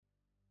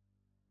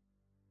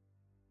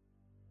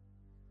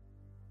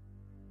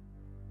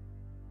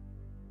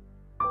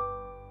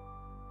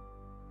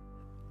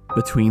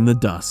Between the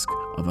Dusk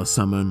of a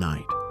Summer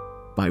Night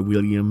by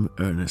William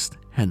Ernest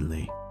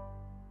Henley.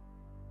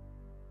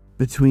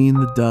 Between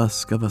the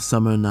dusk of a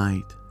summer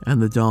night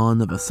and the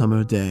dawn of a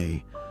summer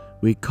day,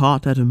 we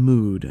caught at a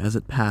mood as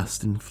it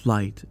passed in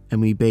flight, and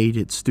we bade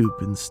it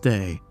stoop and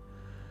stay.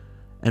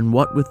 And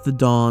what with the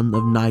dawn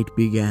of night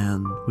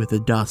began, with the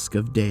dusk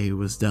of day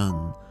was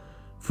done,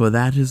 for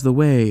that is the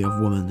way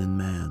of woman and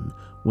man,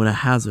 when a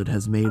hazard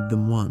has made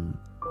them one.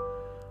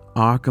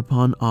 Arc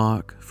upon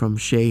arc, from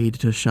shade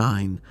to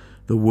shine,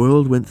 the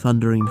world went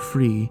thundering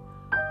free,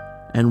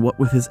 and what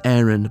with his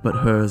errand but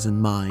hers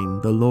and mine,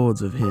 the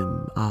lords of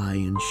him, I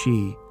and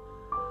she.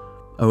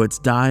 Oh, it's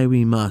die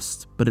we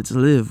must, but it's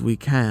live we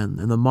can,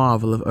 and the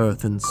marvel of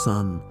earth and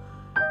sun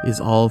is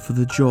all for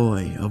the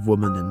joy of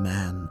woman and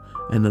man,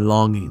 and the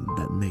longing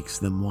that makes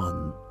them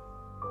one.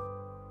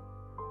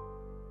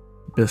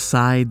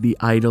 Beside the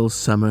idle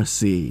summer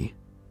sea.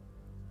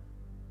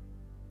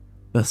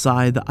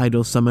 Beside the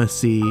idle summer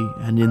sea,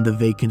 and in the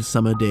vacant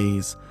summer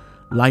days,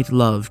 light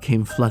love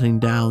came flooding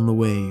down the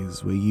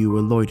ways where you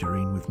were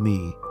loitering with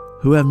me,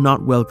 who have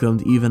not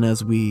welcomed even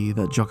as we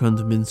that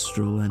jocund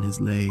minstrel and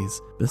his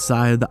lays.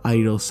 Beside the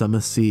idle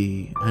summer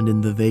sea, and in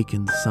the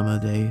vacant summer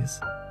days,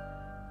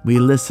 we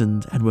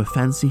listened and were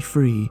fancy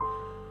free,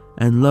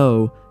 and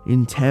lo,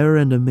 in terror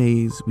and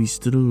amaze we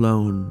stood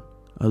alone,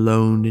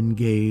 alone in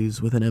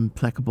gaze with an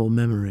implacable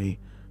memory,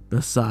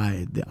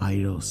 beside the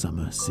idle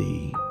summer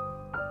sea.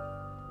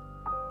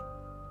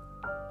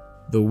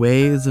 The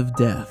ways of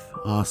death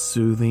are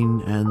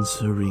soothing and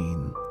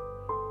serene.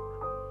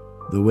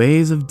 The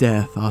ways of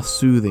death are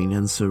soothing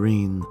and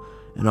serene,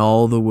 and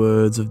all the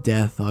words of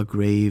death are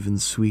grave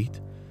and sweet.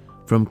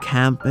 From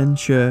camp and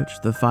church,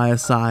 the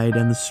fireside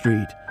and the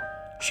street,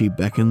 she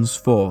beckons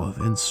forth,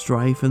 and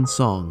strife and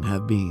song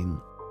have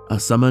been. A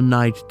summer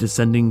night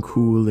descending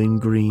cool and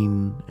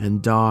green,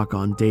 and dark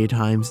on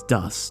daytime's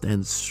dust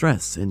and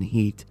stress and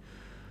heat.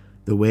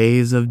 The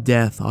ways of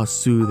death are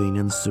soothing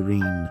and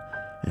serene,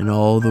 and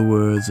all the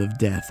words of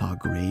death are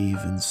grave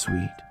and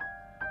sweet.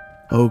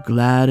 O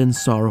glad and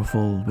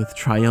sorrowful, with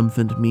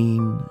triumphant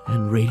mien,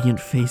 and radiant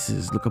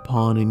faces look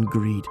upon and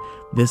greet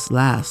this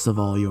last of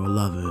all your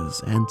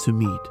lovers, and to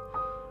meet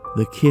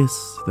the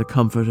kiss, the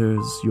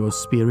comforters, your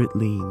spirit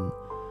lean.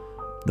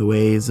 The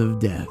ways of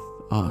death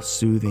are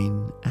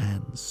soothing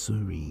and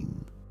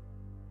serene.